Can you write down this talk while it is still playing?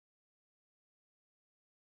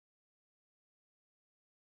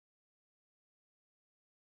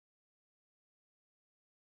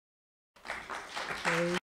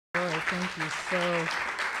Thank you so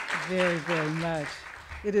very, very much.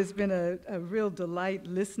 It has been a real delight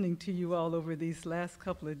listening to you all over these last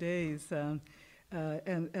couple of days. And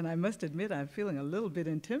I must admit, I'm feeling a little bit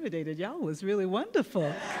intimidated. Y'all was really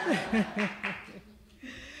wonderful.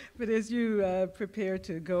 But as you prepare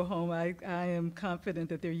to go home, I am confident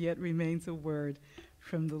that there yet remains a word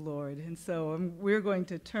from the Lord. And so we're going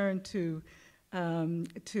to turn to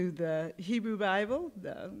the Hebrew Bible,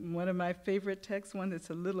 one of my favorite texts, one that's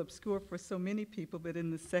a little obscure for so many people, but in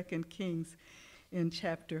the 2 Kings in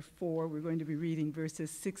chapter 4, we're going to be reading verses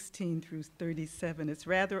 16 through 37. It's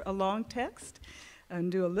rather a long text and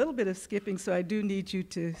do a little bit of skipping, so I do need you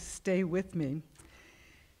to stay with me.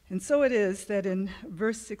 And so it is that in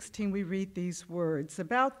verse 16 we read these words,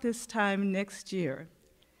 "About this time next year,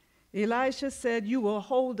 Elisha said, 'You will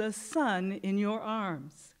hold a son in your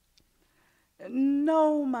arms.'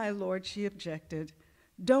 'No, my lord,' she objected.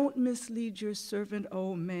 'Don't mislead your servant,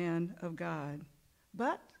 O man of God.'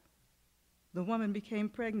 But the woman became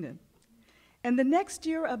pregnant. And the next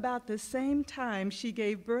year, about the same time, she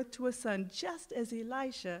gave birth to a son, just as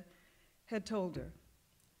Elisha had told her.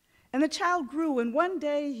 And the child grew, and one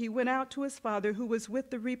day he went out to his father, who was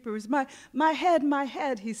with the reapers. 'My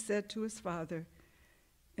head,' he said to his father.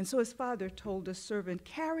 And so his father told a servant,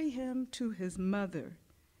 'Carry him to his mother.'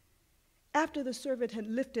 After the servant had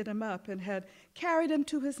lifted him up and had carried him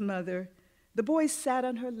to his mother, the boy sat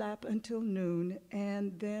on her lap until noon,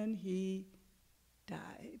 and then he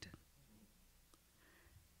died.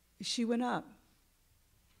 She went up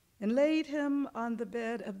and laid him on the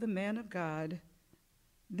bed of the man of God,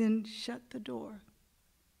 then shut the door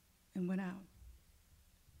and went out.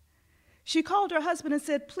 She called her husband and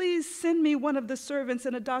said, 'Please send me one of the servants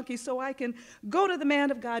and a donkey so I can go to the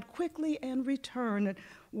man of God quickly and return.'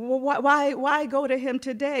 'Why go to him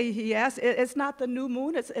today?' he asked. 'It's not the new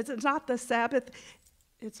moon. It's not the Sabbath.'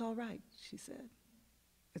 'It's all right,' she said.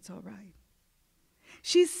 'It's all right.'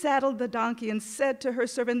 She saddled the donkey and said to her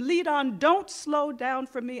servant, 'Lead on, don't slow down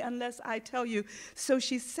for me unless I tell you.' So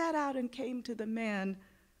she set out and came to the man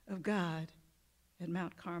of God at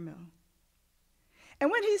Mount Carmel. And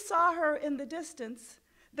when he saw her in the distance,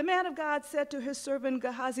 the man of God said to his servant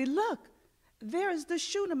Gehazi, 'Look, there's the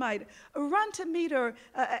Shunammite. Run to meet her.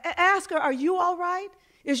 Ask her, are you all right?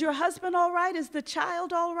 Is your husband all right? Is the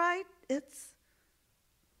child all right?' 'It's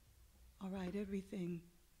all right. Everything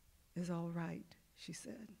is all right,' she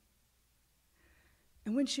said.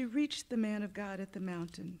 And when she reached the man of God at the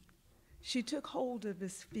mountain, she took hold of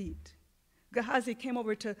his feet. Gehazi came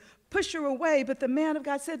over to push her away, but the man of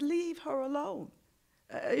God said, 'Leave her alone.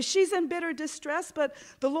 She's in bitter distress, but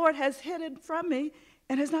the Lord has hidden from me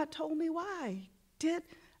and has not told me why.' 'Did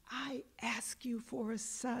I ask you for a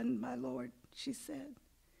son, my lord?' she said.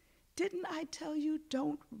 'Didn't I tell you,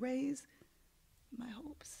 don't raise my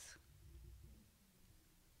hopes?'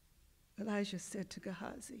 Elijah said to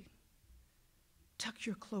Gehazi, 'Tuck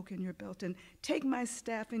your cloak in your belt and take my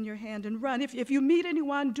staff in your hand and run. If you meet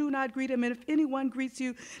anyone, do not greet him. And if anyone greets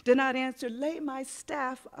you, do not answer. Lay my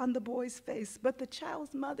staff on the boy's face.' But the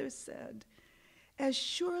child's mother said, 'As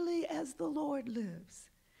surely as the Lord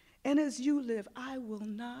lives, and as you live, I will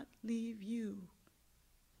not leave you.'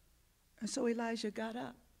 And so Elijah got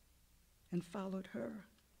up and followed her.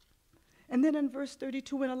 And then in verse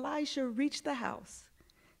 32, when Elisha reached the house,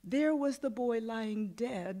 there was the boy lying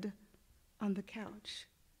dead on the couch.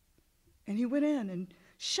 And he went in and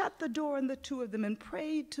shut the door on the two of them and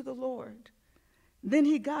prayed to the Lord. Then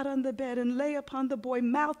he got on the bed and lay upon the boy,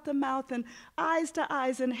 mouth to mouth and eyes to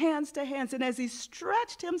eyes and hands to hands. And as he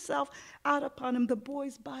stretched himself out upon him, the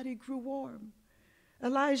boy's body grew warm.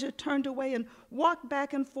 Elijah turned away and walked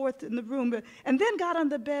back and forth in the room, and then got on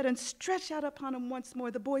the bed and stretched out upon him once more.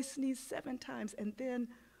 The boy sneezed 7 times and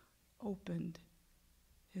then opened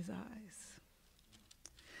his eyes.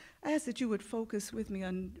 I ask that you would focus with me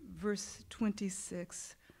on verse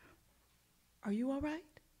 26. Are you all right?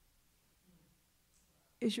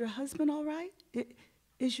 Is your husband all right?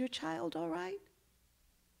 Is your child all right?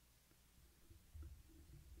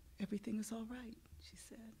 Everything is all right, she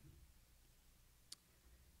said.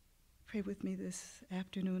 Pray with me this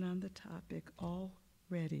afternoon on the topic,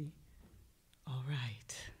 already all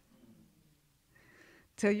right.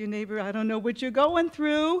 Tell your neighbor, I don't know what you're going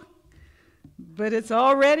through, but it's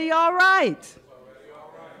already all right.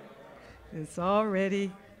 It's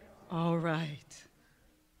already all right.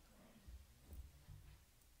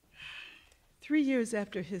 3 years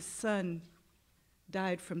after his son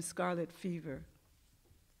died from scarlet fever,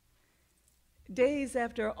 days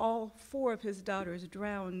after all 4 of his daughters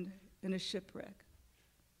drowned in a shipwreck,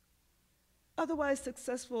 otherwise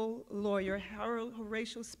successful lawyer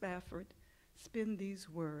Horatio Spafford penned these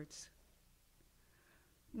words.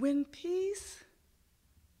 When peace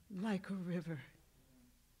like a river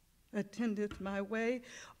attendeth my way,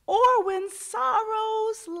 or when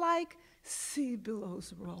sorrows like sea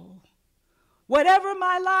billows roll, whatever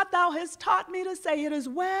my lot thou hast taught me to say, it is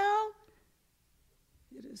well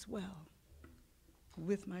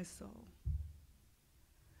with my soul.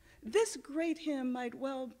 This great hymn might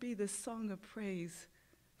well be the song of praise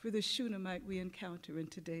for the Shunammite we encounter in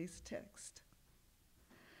today's text.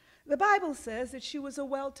 The Bible says that she was a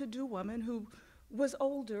well-to-do woman who was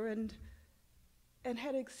older and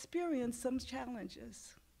had experienced some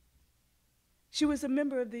challenges. She was a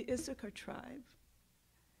member of the Issachar tribe.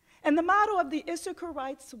 And the motto of the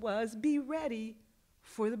Issacharites was, be ready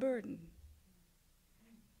for the burden.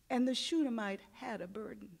 And the Shunammite had a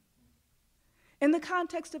burden. In the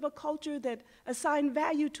context of a culture that assigned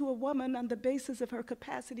value to a woman on the basis of her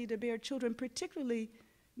capacity to bear children, particularly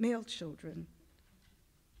male children,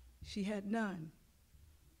 she had none.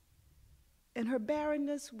 And her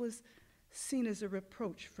barrenness was seen as a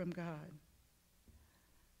reproach from God.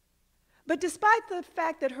 But despite the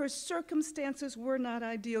fact that her circumstances were not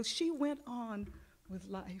ideal, she went on with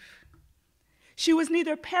life. She was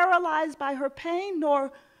neither paralyzed by her pain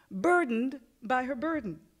nor burdened by her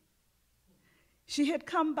burden. She had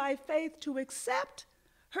come by faith to accept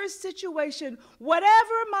her situation.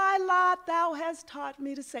 Whatever my lot thou hast taught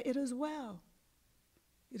me to say, it is well.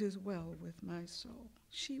 It is well with my soul.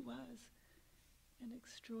 She was an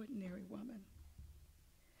extraordinary woman.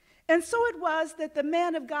 And so it was that the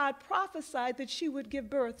man of God prophesied that she would give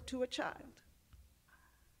birth to a child.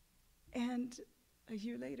 And a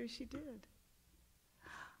year later she did.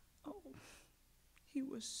 Oh, he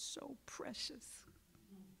was so precious.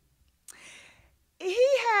 He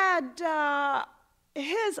had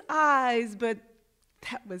his eyes, but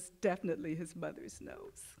that was definitely his mother's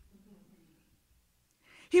nose.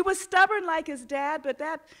 He was stubborn like his dad, but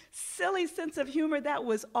that silly sense of humor, that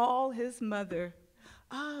was all his mother.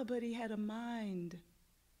 But he had a mind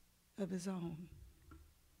of his own.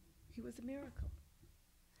 He was a miracle.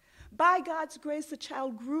 By God's grace, the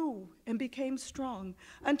child grew and became strong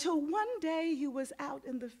until one day he was out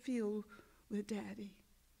in the field with Daddy.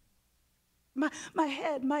 My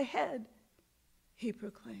head, he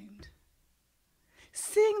proclaimed.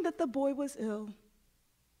 Seeing that the boy was ill,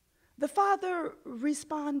 the father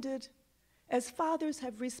responded, as fathers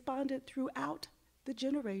have responded throughout the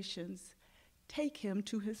generations, take him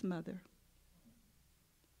to his mother.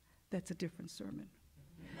 That's a different sermon.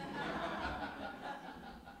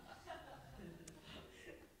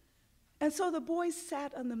 And so the boy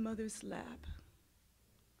sat on the mother's lap.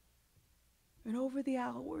 And over the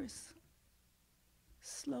hours,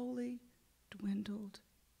 slowly dwindled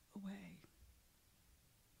away.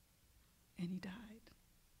 And he died.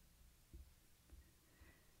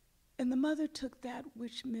 And the mother took that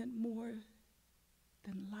which meant more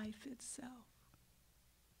than life itself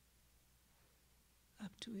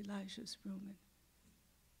up to Elijah's room and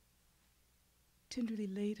tenderly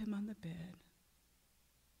laid him on the bed,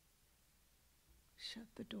 shut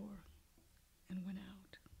the door, and went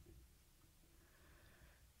out.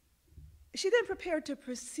 She then prepared to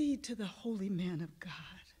proceed to the holy man of God.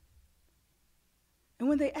 And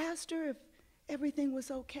when they asked her if everything was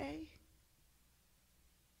okay,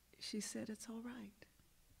 she said, it's all right.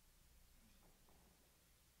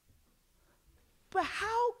 But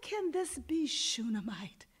how can this be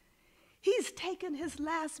Shunammite? He's taken his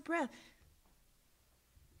last breath.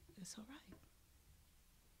 It's all right.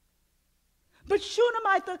 But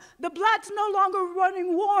Shunammite, the blood's no longer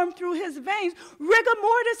running warm through his veins. Rigor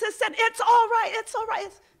mortis has said, it's all right, it's all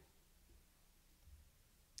right.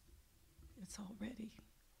 It's already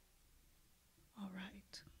all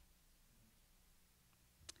right.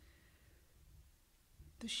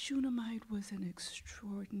 The Shunammite was an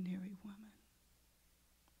extraordinary woman.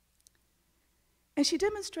 And she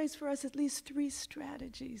demonstrates for us at least 3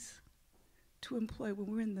 strategies to employ when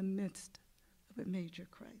we're in the midst of a major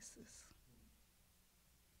crisis.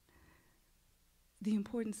 The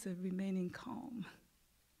importance of remaining calm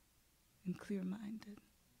and clear-minded,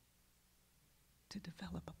 to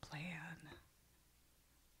develop a plan,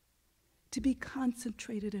 to be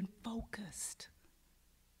concentrated and focused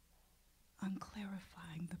on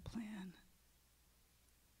clarifying the plan,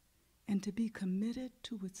 and to be committed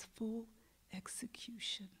to its full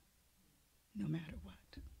execution, no matter what.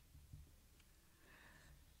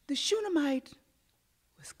 The Shunammite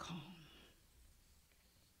was calm.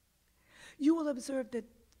 You will observe that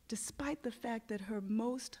despite the fact that her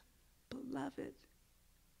most beloved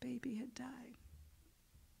baby had died,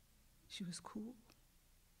 she was cool,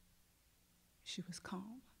 she was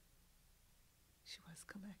calm, she was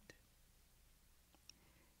collected.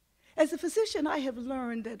 As a physician, I have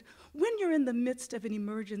learned that when you're in the midst of an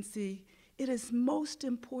emergency, it is most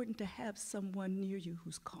important to have someone near you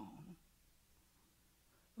who's calm.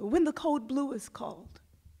 When the code blue is called,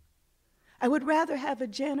 I would rather have a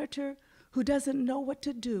janitor who doesn't know what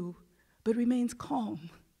to do but remains calm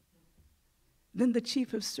than the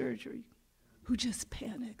chief of surgery who just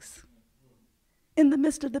panics. In the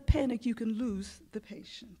midst of the panic, you can lose the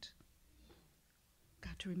patient.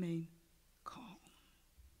 Got to remain calm.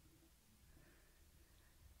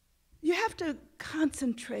 You have to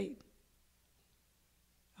concentrate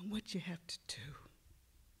on what you have to do.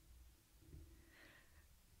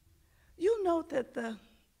 You'll note that the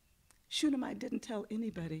Shunammite didn't tell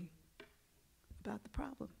anybody about the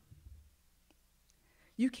problem.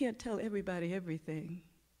 You can't tell everybody everything,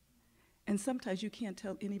 and sometimes you can't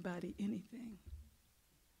tell anybody anything.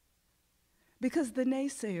 Because the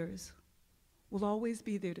naysayers will always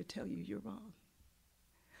be there to tell you you're wrong.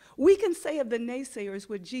 We can say of the naysayers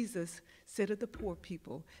what Jesus said of the poor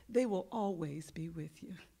people: they will always be with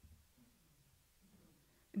you.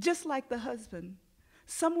 Just like the husband,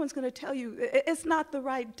 someone's going to tell you it's not the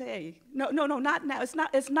right day. No, not now.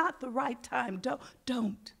 It's not the right time.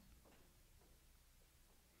 Don't.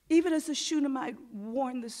 Even as the Shunammite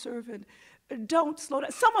warned the servant, don't slow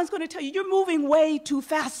down. Someone's going to tell you you're moving way too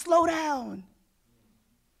fast. Slow down.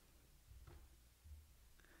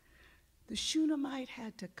 The Shunammite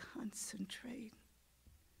had to concentrate.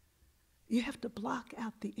 You have to block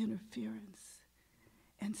out the interference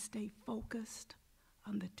and stay focused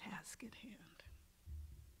on the task at hand.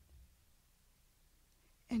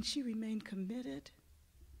 And she remained committed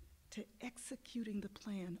to executing the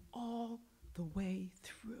plan all the way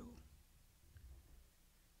through.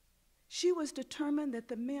 She was determined that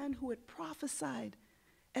the man who had prophesied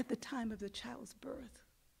at the time of the child's birth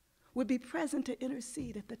would be present to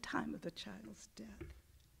intercede at the time of the child's death.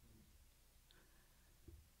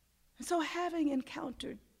 And so, having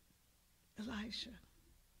encountered Elijah,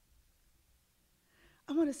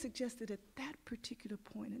 I want to suggest that at that particular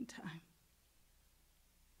point in time,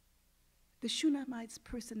 the Shunammite's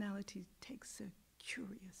personality takes a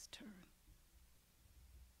curious turn.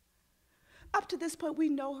 Up to this point, we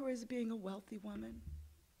know her as being a wealthy woman,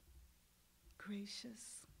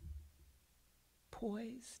 gracious,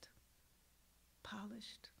 poised,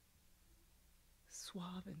 polished,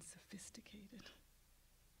 suave, and sophisticated.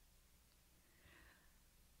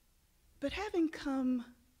 But having come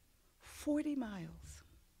 40 miles,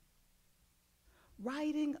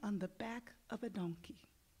 riding on the back of a donkey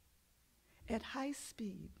at high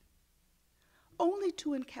speed, only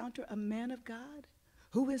to encounter a man of God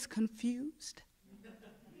who is confused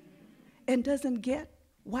and doesn't get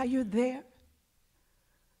why you're there,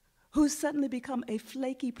 who's suddenly become a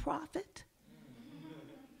flaky prophet,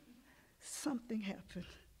 something happened.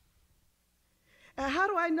 How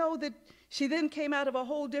do I know that she then came out of a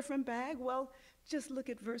whole different bag? Well, just look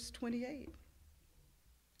at verse 28.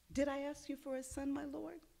 Did I ask you for a son, my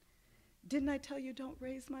Lord? Didn't I tell you don't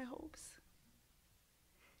raise my hopes?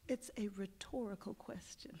 It's a rhetorical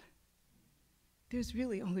question. There's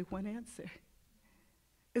really only one answer.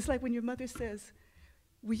 It's like when your mother says,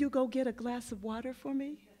 will you go get a glass of water for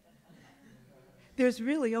me? There's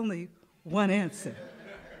really only one answer.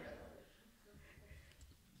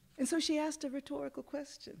 And so she asked a rhetorical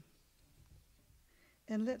question.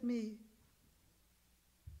 And let me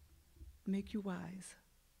make you wise.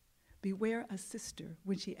 Beware a sister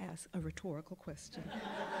when she asks a rhetorical question.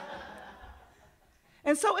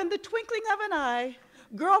 And so in the twinkling of an eye,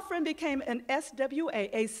 girlfriend became an SWA,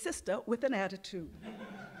 a sister with an attitude.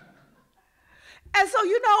 And so,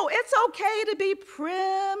 it's okay to be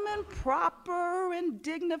prim and proper and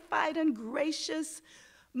dignified and gracious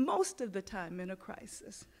most of the time in a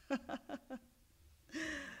crisis.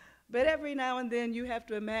 But every now and then you have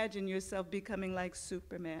to imagine yourself becoming like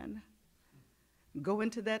Superman. Go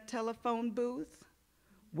into that telephone booth,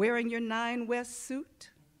 wearing your 9 West suit,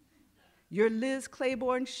 your Liz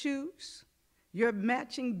Claiborne shoes, your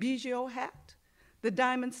matching Bijoux hat, the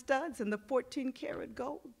diamond studs, and the 14-karat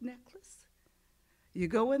gold necklace. You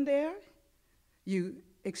go in there, you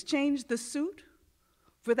exchange the suit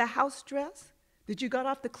for the house dress that you got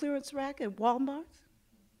off the clearance rack at Walmart,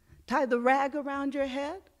 tie the rag around your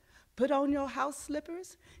head, put on your house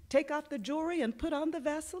slippers, take off the jewelry, and put on the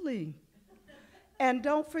Vaseline. And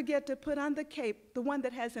don't forget to put on the cape, the one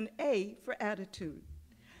that has an A for attitude,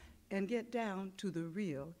 and get down to the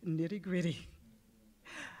real nitty-gritty.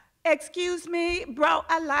 Excuse me, bro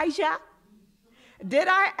Elijah, did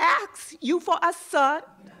I ask you for a son?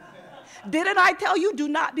 Didn't I tell you do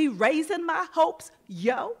not be raising my hopes,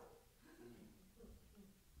 yo?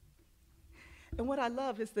 And what I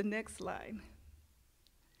love is the next line.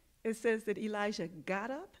 It says that Elijah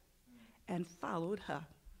got up and followed her.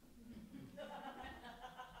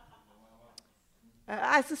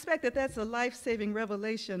 I suspect that that's a life-saving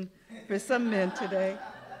revelation for some men today.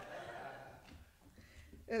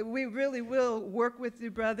 We really will work with you,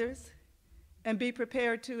 brothers, and be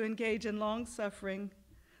prepared to engage in long suffering,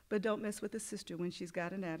 but don't mess with a sister when she's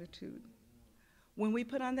got an attitude. When we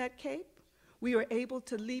put on that cape, we are able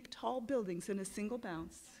to leap tall buildings in a single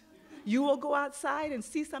bounce. You will go outside and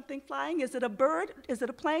see something flying. Is it a bird? Is it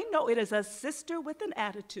a plane? No, it is a sister with an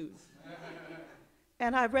attitude.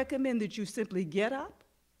 And I recommend that you simply get up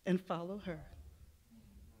and follow her.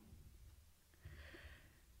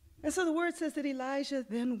 And so the word says that Elijah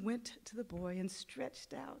then went to the boy and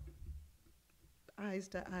stretched out, eyes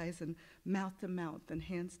to eyes and mouth to mouth and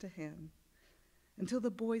hands to hand, until the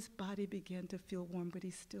boy's body began to feel warm, but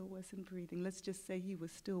he still wasn't breathing. Let's just say he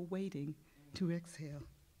was still waiting to exhale.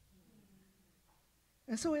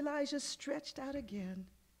 And so Elijah stretched out again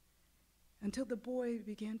until the boy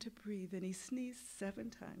began to breathe, and he sneezed 7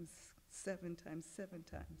 times, 7 times, 7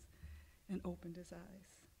 times, and opened his eyes.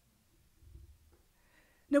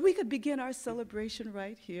 Now, we could begin our celebration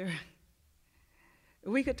right here.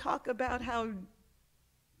 We could talk about how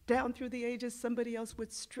down through the ages somebody else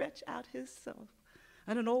would stretch out himself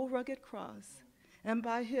on an old rugged cross, and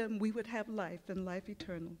by him we would have life and life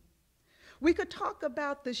eternal. We could talk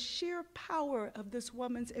about the sheer power of this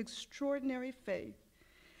woman's extraordinary faith,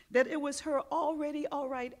 that it was her already all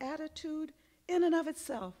right attitude in and of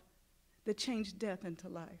itself that changed death into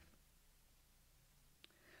life.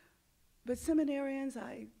 But seminarians,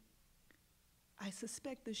 I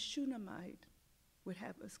suspect the Shunammite would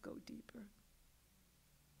have us go deeper,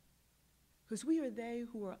 because we are they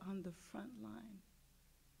who are on the front line.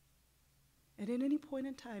 And at any point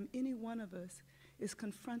in time, any one of us is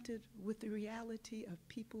confronted with the reality of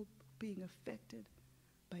people being affected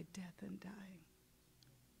by death and dying.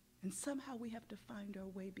 And somehow we have to find our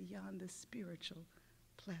way beyond the spiritual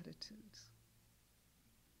platitudes.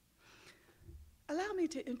 Allow me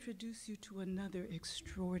to introduce you to another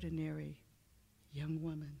extraordinary young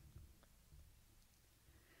woman.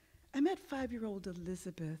 I met 5-year-old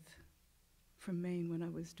Elizabeth from Maine when I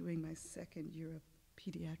was doing my 2nd year of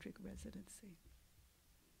pediatric residency.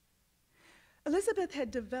 Elizabeth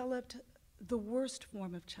had developed the worst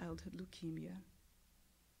form of childhood leukemia,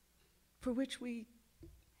 for which we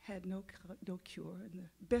had no cure, and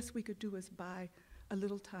the best we could do was buy a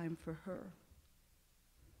little time for her.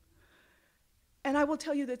 And I will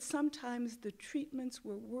tell you that sometimes the treatments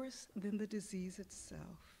were worse than the disease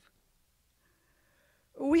itself.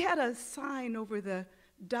 We had a sign over the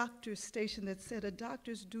doctor's station that said, "A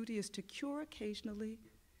doctor's duty is to cure occasionally,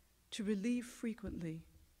 to relieve frequently,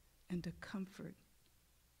 and to comfort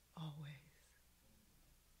always."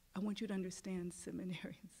 I want you to understand,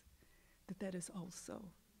 seminarians, that that is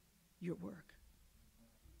also your work.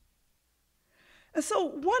 And so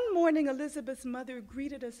one morning, Elizabeth's mother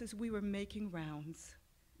greeted us as we were making rounds.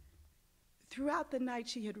 Throughout the night,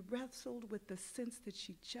 she had wrestled with the sense that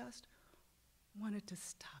she just wanted to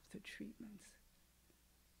stop the treatments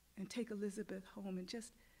and take Elizabeth home and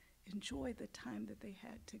just enjoy the time that they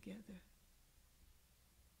had together.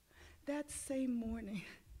 That same morning,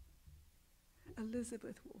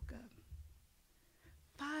 Elizabeth woke up.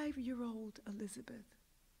 5-year-old Elizabeth.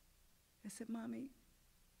 I said, "Mommy,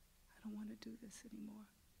 I don't want to do this anymore."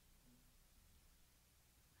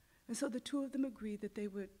 And so the two of them agreed that they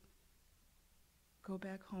would go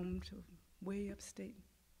back home to way upstate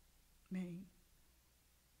Maine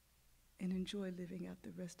and enjoy living out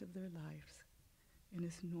the rest of their lives in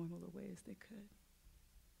as normal a way as they could.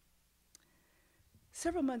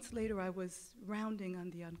 Several months later, I was rounding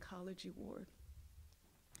on the oncology ward,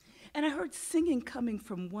 and I heard singing coming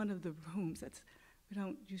from one of the rooms. We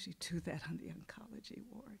don't usually do that on the oncology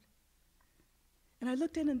ward. And I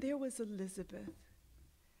looked in, and there was Elizabeth.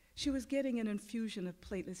 She was getting an infusion of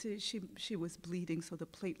platelets. She was bleeding, so the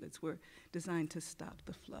platelets were designed to stop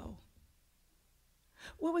the flow.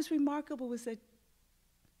 What was remarkable was that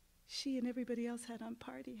she and everybody else had on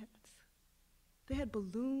party hats. They had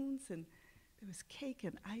balloons, and there was cake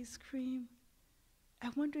and ice cream. I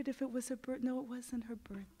wondered if it was her birthday. No, it wasn't her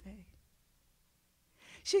birthday.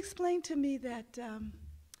 She explained to me that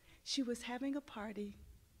she was having a party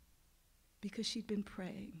because she'd been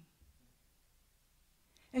praying.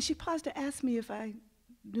 And she paused to ask me if I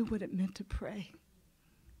knew what it meant to pray.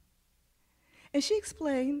 And she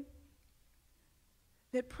explained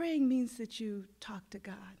that praying means that you talk to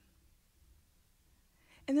God.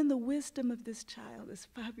 And then the wisdom of this child, this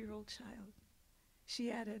 5-year-old child,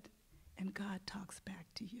 she added, "And God talks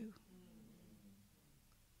back to you."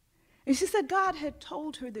 And she said God had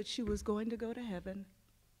told her that she was going to go to heaven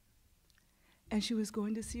and she was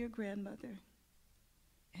going to see her grandmother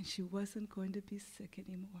and she wasn't going to be sick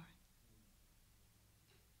anymore.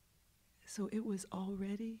 So it was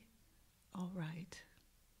already all right.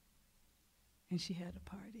 And she had a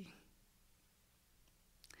party.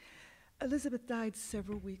 Elizabeth died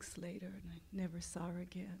several weeks later, and I never saw her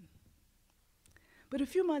again. But a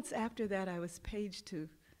few months after that, I was paged to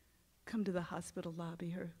come to the hospital lobby.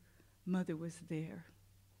 Her mother was there.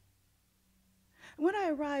 When I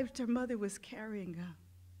arrived, her mother was carrying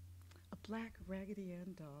a black Raggedy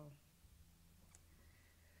Ann doll.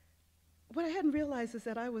 What I hadn't realized is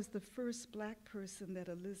that I was the first black person that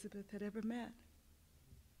Elizabeth had ever met.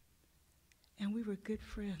 And we were good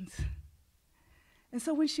friends. And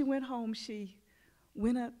so when she went home, she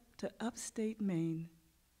went up to upstate Maine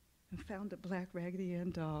and found a black Raggedy Ann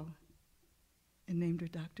doll and named her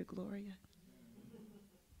Dr. Gloria.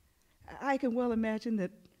 I can well imagine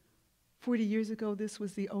that 40 years ago, this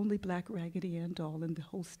was the only black Raggedy Ann doll in the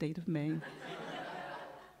whole state of Maine.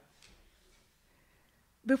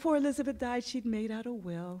 Before Elizabeth died, she'd made out a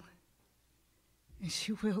will, and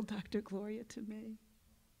she willed Dr. Gloria to me.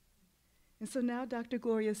 And so now Dr.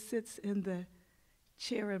 Gloria sits in the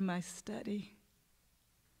chair in my study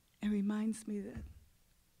and reminds me that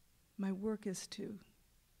my work is to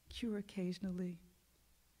cure occasionally,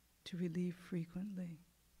 to relieve frequently,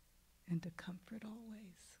 and to comfort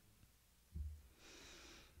always.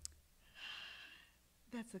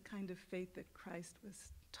 That's the kind of faith that Christ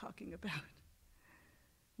was talking about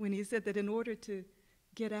when he said that in order to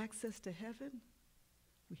get access to heaven,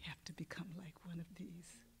 we have to become like one of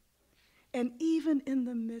these. And even in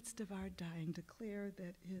the midst of our dying, declare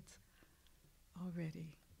that it's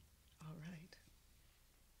already all right.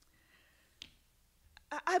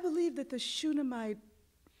 I believe that the Shunammite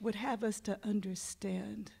would have us to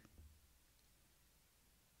understand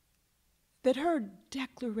that her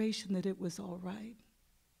declaration that it was all right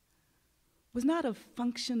was not a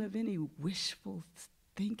function of any wishful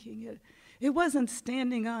thinking. It wasn't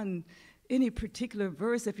standing on any particular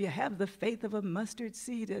verse. If you have the faith of a mustard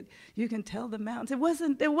seed, you can tell the mountains.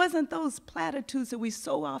 There wasn't those platitudes that we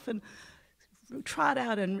so often trot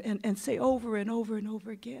out and say over and over and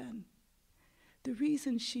over again. The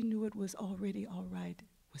reason she knew it was already all right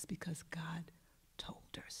was because God told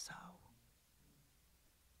her so.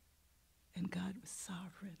 And God was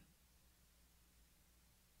sovereign.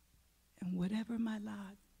 And whatever my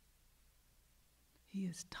lot, he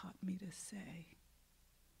has taught me to say,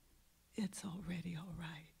 it's already all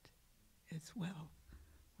right. It's well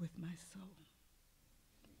with my soul.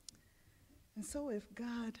 And so if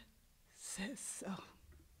God says so,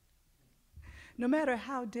 no matter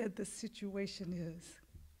how dead the situation is,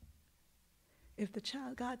 if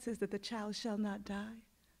God says that the child shall not die,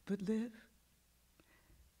 but live,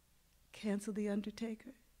 cancel the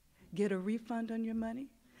undertaker, get a refund on your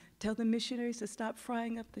money, tell the missionaries to stop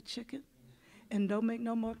frying up the chicken, and don't make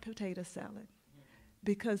no more potato salad,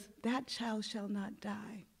 because that child shall not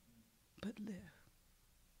die, but live.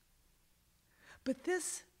 But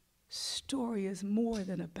this story is more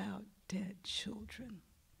than about dead children.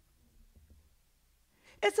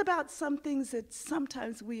 It's about some things that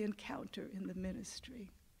sometimes we encounter in the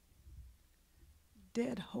ministry.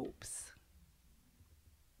 Dead hopes,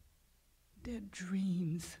 dead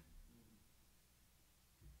dreams,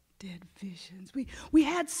 dead visions. We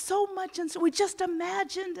had so much, and so we just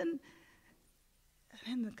imagined, and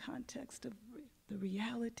in the context of the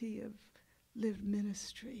reality of lived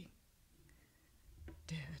ministry,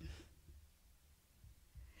 dead.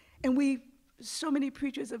 And so many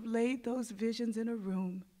preachers have laid those visions in a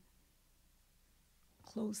room,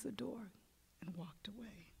 closed the door, and walked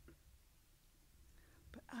away.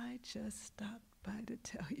 But I just stopped by to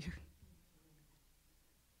tell you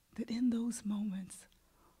that in those moments,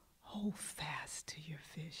 hold fast to your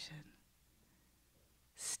vision.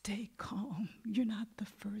 Stay calm. You're not the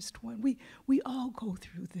first one. We all go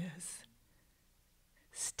through this.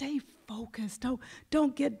 Stay focused.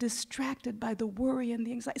 Don't get distracted by the worry and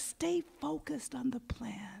the anxiety. Stay focused on the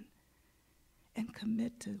plan and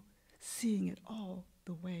commit to seeing it all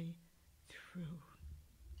the way through.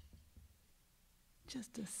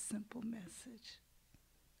 Just a simple message.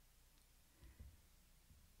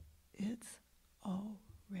 It's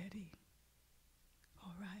already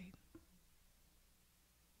all right.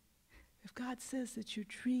 If God says that your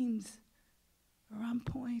dreams are on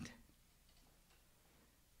point,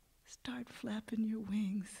 start flapping your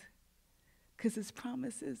wings, because his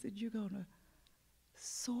promise is that you're going to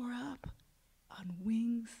soar up on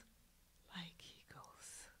wings like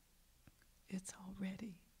eagles. It's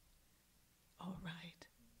already all right.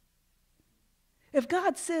 If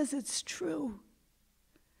God says it's true,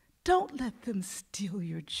 don't let them steal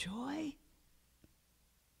your joy.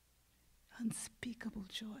 Unspeakable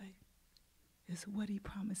joy is what he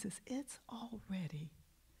promises. It's already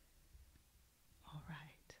all right.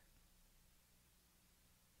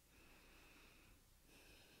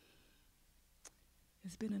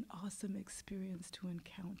 It's been an awesome experience to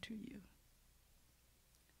encounter you,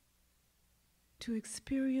 to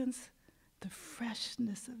experience the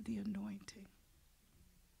freshness of the anointing.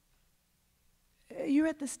 You're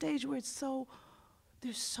at the stage where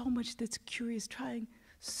there's so much that's curious, trying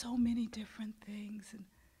so many different things and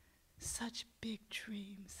such big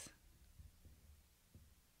dreams.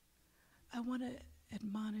 I want to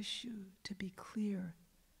admonish you to be clear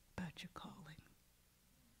about your calling.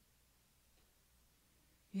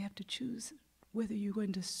 You have to choose whether you're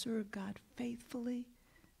going to serve God faithfully,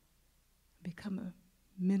 become a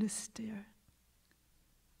minister,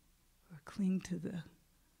 or cling to the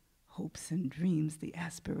hopes and dreams, the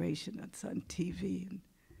aspiration that's on TV, and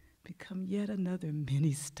become yet another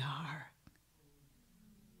mini star.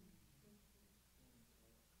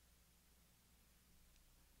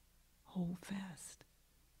 Hold fast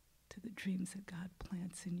to the dreams that God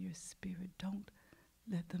plants in your spirit. Don't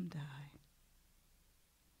let them die.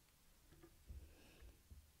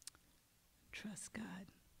 Trust God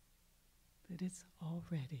that it's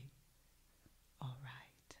already all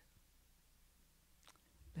right.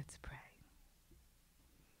 Let's pray.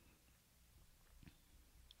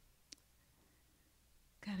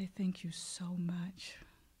 God, I thank you so much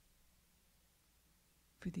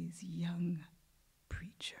for these young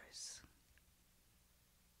preachers.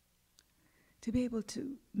 To be able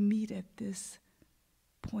to meet at this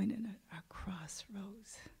point in our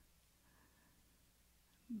crossroads.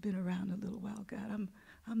 Been around a little while, God.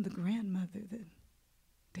 I'm the grandmother that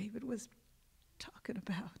David was talking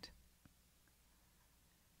about.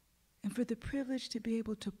 And for the privilege to be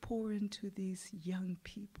able to pour into these young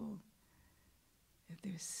people at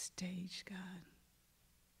their stage, God.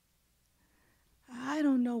 I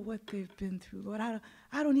don't know what they've been through, Lord. I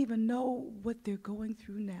don't even know what they're going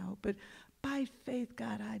through now. But by faith,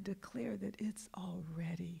 God, I declare that it's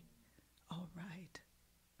already all right.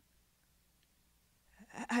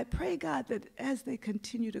 I pray, God, that as they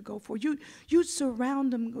continue to go forward, you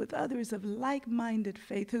surround them with others of like-minded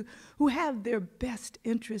faith who have their best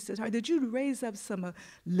interests at heart, that you'd raise up some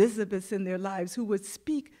Elizabeths in their lives who would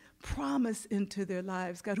speak promise into their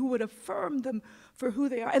lives, God, who would affirm them for who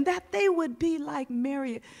they are, and that they would be like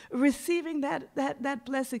Mary, receiving that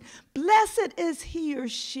blessing. Blessed is he or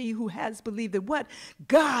she who has believed that what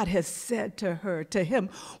God has said to her, to him,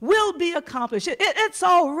 will be accomplished. It's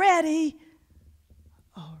already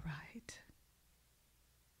all right.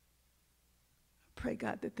 Pray,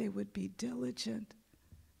 God, that they would be diligent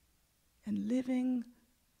in living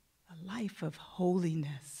a life of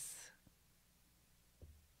holiness.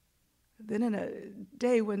 Then in a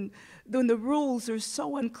day when the rules are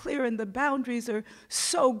so unclear and the boundaries are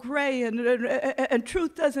so gray and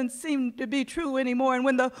truth doesn't seem to be true anymore, and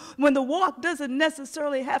when the walk doesn't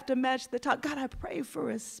necessarily have to match the talk, God, I pray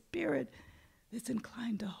for a spirit that's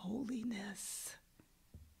inclined to holiness.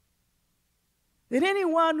 That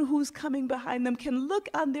anyone who's coming behind them can look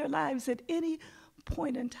on their lives at any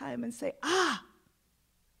point in time and say,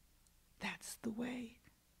 that's the way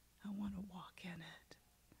I want to walk in it.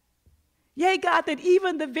 Yea, God, that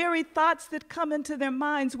even the very thoughts that come into their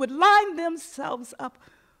minds would line themselves up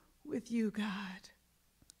with you, God.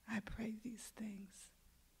 I pray these things.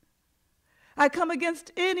 I come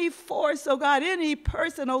against any force, oh God, any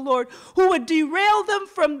person, oh Lord, who would derail them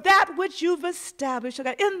from that which you've established. Oh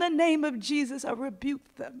God, in the name of Jesus, I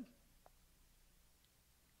rebuke them.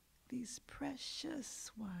 These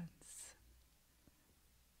precious ones.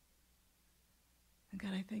 And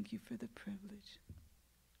God, I thank you for the privilege,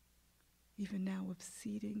 even now, of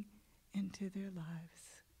seeding into their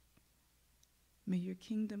lives. May your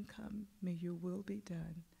kingdom come. May your will be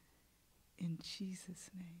done. In Jesus'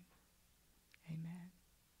 name.